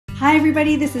Hi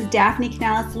everybody, this is Daphne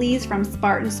Canales-Lees from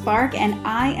Spartan Spark, and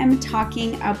I am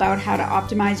talking about how to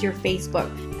optimize your Facebook.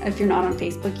 If you're not on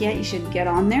Facebook yet, you should get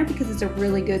on there because it's a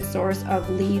really good source of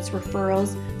leads,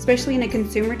 referrals, especially in a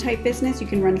consumer type business. You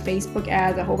can run Facebook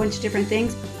ads, a whole bunch of different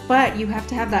things, but you have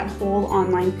to have that whole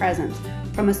online presence.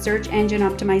 From a search engine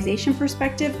optimization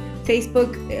perspective,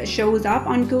 Facebook shows up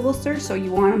on Google search, so you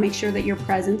want to make sure that your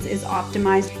presence is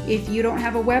optimized. If you don't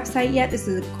have a website yet, this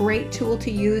is a great tool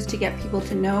to use to get people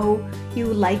to know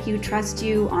you, like you, trust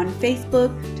you on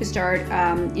Facebook, to start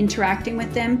interacting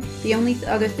with them. The only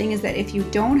other thing is that if you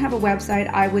don't have a website,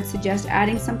 I would suggest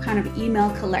adding some kind of email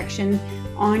collection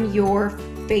on your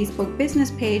Facebook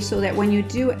business page so that when you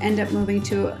do end up moving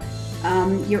to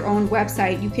your own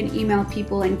website, you can email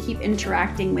people and keep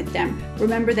interacting with them.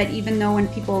 Remember that even though when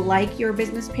people like your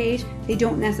business page, they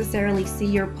don't necessarily see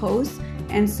your posts,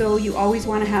 and so you always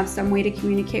want to have some way to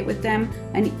communicate with them.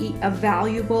 A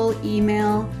valuable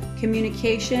email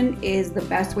communication is the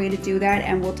best way to do that,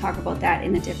 and we'll talk about that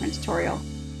in a different tutorial.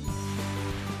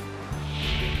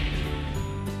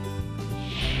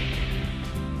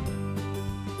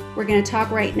 We're going to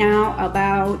talk right now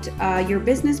about your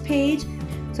business page.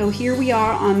 So here we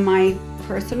are on my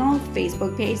personal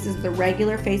Facebook page. This is the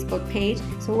regular Facebook page.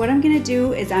 So what I'm going to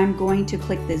do is I'm going to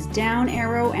click this down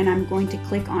arrow and I'm going to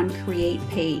click on create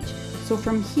page. So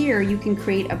from here you can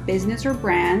create a business or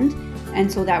brand, and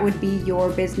so that would be your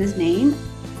business name.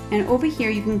 And over here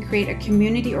you can create a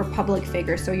community or public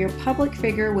figure. So your public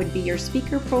figure would be your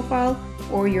speaker profile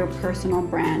or your personal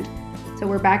brand. So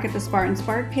we're back at the Spartan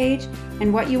Spark page,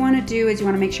 and what you want to do is you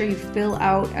want to make sure you fill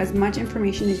out as much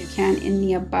information as you can in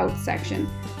the About section.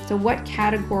 So what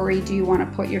category do you want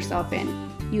to put yourself in?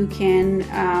 You can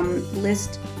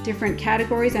list different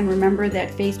categories, and remember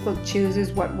that Facebook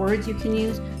chooses what words you can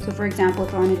use. So for example,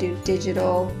 if I want to do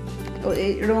digital,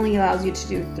 it only allows you to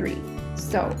do 3.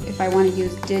 So if I want to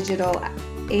use digital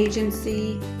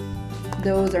agency,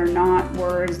 those are not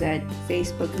words that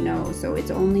Facebook knows, so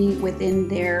it's only within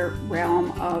their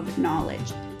realm of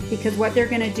knowledge. Because what they're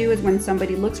going to do is when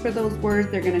somebody looks for those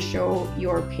words, they're going to show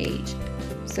your page.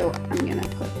 So I'm going to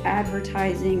put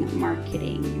advertising,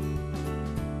 marketing,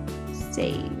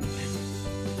 save.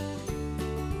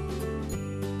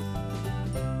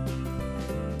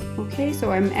 Okay,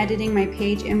 so I'm editing my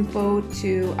page info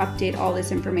to update all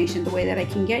this information. The way that I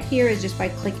can get here is just by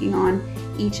clicking on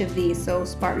each of these. So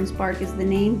Spartan Spark is the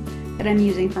name that I'm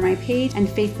using for my page, and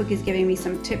Facebook is giving me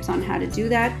some tips on how to do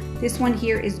that. This one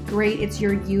here is great. It's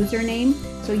your username,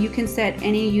 so you can set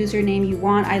any username you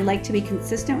want. I like to be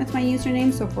consistent with my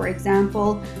username. So for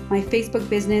example, my Facebook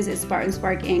business is Spartan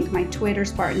Spark Inc., my Twitter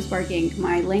Spartan Spark Inc.,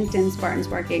 my LinkedIn Spartan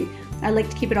Spark Inc. I like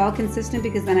to keep it all consistent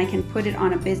because then I can put it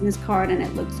on a business card and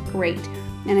it looks great,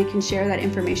 and I can share that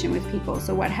information with people.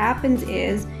 So what happens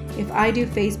is if I do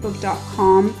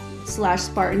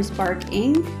facebook.com/Spartan Spark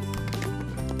Inc.,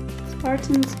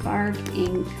 Spartan Spark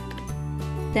Inc.,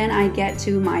 then I get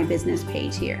to my business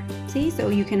page here. See, so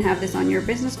you can have this on your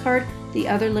business card. The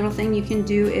other little thing you can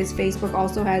do is Facebook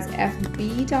also has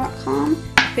fb.com,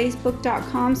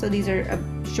 facebook.com. So these are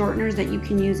shorteners that you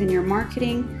can use in your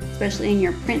marketing, especially in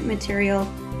your print material,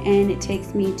 and it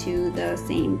takes me to the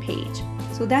same page.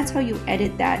 So that's how you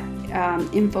edit that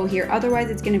info here. Otherwise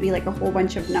it's going to be like a whole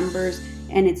bunch of numbers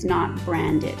and it's not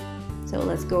branded. So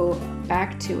let's go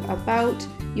back to About.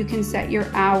 You can set your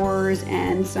hours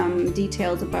and some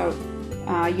details about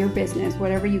your business,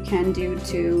 whatever you can do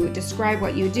to describe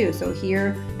what you do. So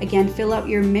here again, fill out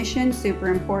your mission, super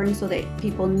important, so that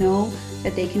people know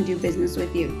that they can do business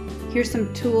with you. Here's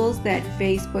some tools that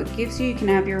Facebook gives you. You can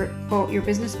have your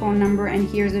business phone number, and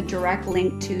here's a direct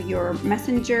link to your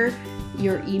messenger,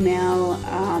 your email,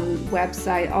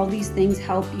 website. All these things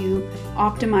help you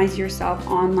optimize yourself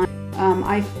online.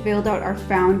 I filled out our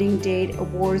founding date,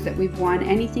 awards that we've won,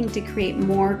 anything to create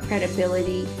more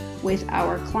credibility with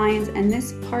our clients. And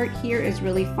this part here is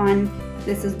really fun.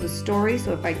 This is the story.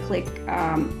 So if I click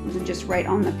just right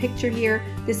on the picture here,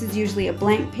 this is usually a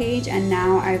blank page, and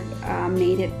now I've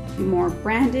made it more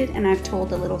branded, and I've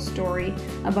told a little story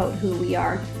about who we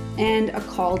are, and a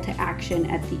call to action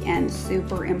at the end.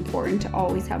 Super important to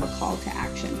always have a call to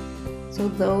action. So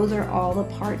those are all the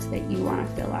parts that you want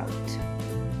to fill out.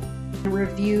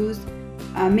 Reviews.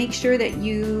 Make sure that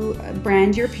you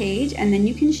brand your page, and then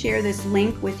you can share this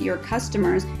link with your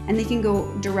customers and they can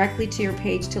go directly to your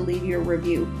page to leave your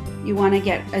review. You want to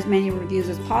get as many reviews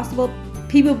as possible.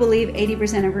 People believe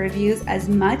 80% of reviews as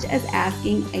much as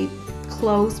asking a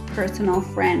close personal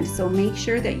friend. So make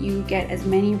sure that you get as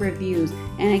many reviews.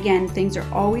 And again, things are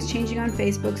always changing on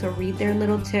Facebook, so read their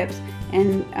little tips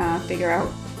and figure out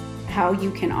how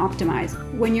you can optimize.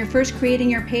 When you're first creating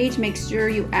your page, make sure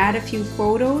you add a few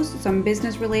photos, some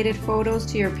business related photos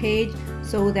to your page,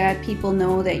 so that people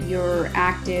know that you're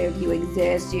active, you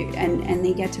exist, and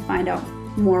they get to find out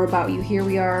more about you. Here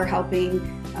we are helping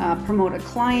promote a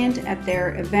client at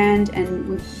their event, and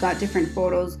we've got different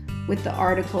photos with the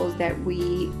articles that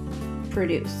we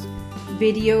produce.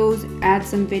 Videos, add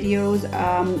some videos.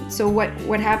 So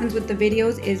what happens with the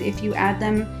videos is if you add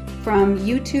them from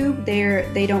YouTube,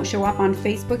 they don't show up on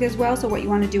Facebook as well. So what you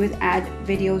want to do is add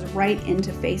videos right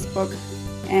into Facebook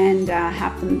and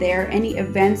have them there. Any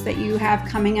events that you have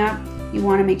coming up, you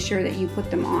want to make sure that you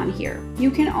put them on here.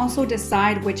 You can also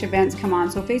decide which events come on.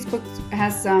 So Facebook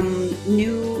has some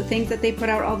new things that they put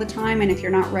out all the time, and if you're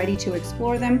not ready to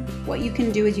explore them, what you can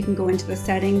do is you can go into the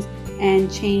settings and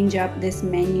change up this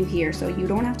menu here. So you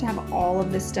don't have to have all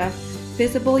of this stuff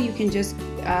visible. You can just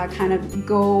kind of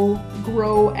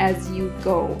grow as you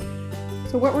go.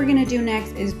 So what we're going to do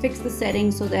next is fix the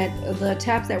settings so that the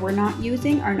tabs that we're not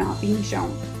using are not being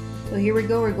shown. So here we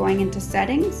go, we're going into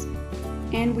settings,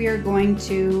 and we are going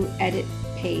to edit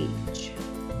page.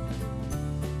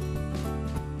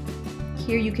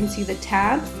 Here you can see the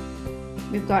tabs.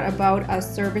 We've got about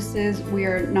us services. We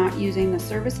are not using the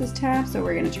services tab, so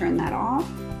we're going to turn that off.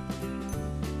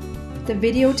 The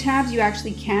video tabs you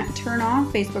actually can't turn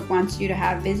off. Facebook wants you to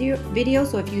have video.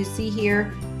 So if you see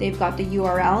here, they've got the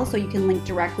URL, so you can link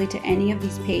directly to any of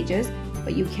these pages,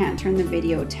 but you can't turn the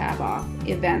video tab off.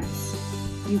 Events.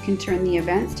 You can turn the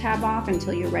events tab off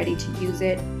until you're ready to use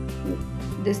it.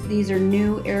 These are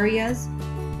new areas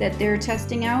that they're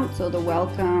testing out, so the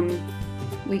welcome,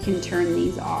 we can turn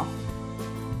these off.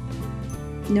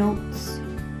 Notes,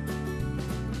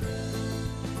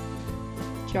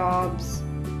 jobs,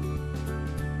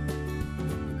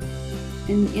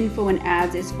 and info and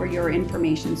ads is for your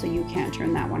information, so you can't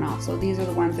turn that one off. So these are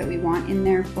the ones that we want in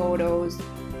there. Photos,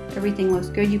 everything looks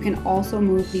good. You can also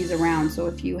move these around, so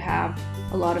if you have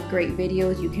a lot of great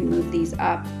videos, you can move these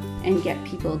up and get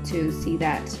people to see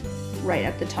that right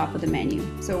at the top of the menu.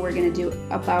 So we're going to do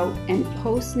about and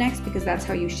post next, because that's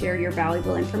how you share your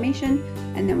valuable information.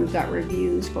 And then we've got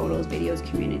reviews, photos, videos,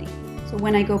 community. So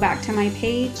when I go back to my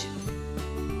page,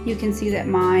 you can see that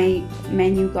my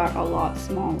menu got a lot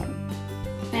smaller.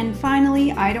 And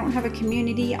finally, I don't have a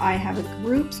community, I have a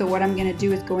group. So what I'm going to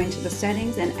do is go into the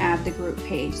settings and add the group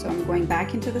page. So I'm going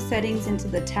back into the settings, into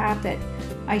the tab that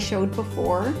I showed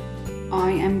before.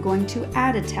 I am going to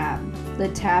add a tab. The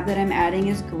tab that I'm adding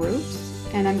is groups,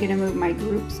 and I'm going to move my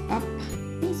groups up.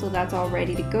 Okay, so that's all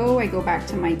ready to go. I go back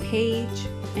to my page,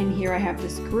 and here I have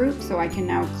this group, so I can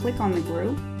now click on the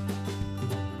group.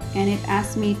 And it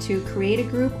asks me to create a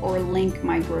group or link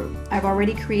my group. I've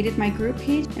already created my group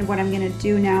page, and what I'm going to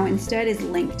do now instead is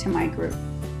link to my group.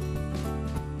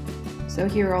 So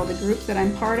here are all the groups that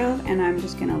I'm part of, and I'm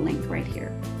just going to link right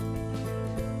here.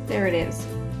 There it is.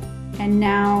 And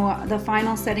now the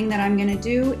final setting that I'm going to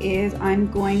do is I'm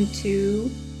going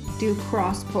to do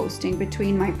cross-posting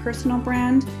between my personal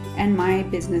brand and my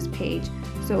business page.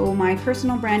 So my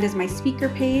personal brand is my speaker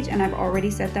page, and I've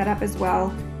already set that up as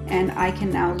well. And I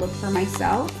can now look for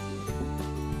myself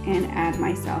and add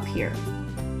myself here.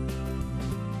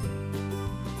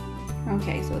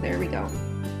 Okay, so there we go.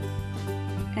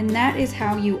 And that is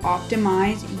how you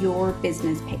optimize your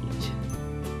business page.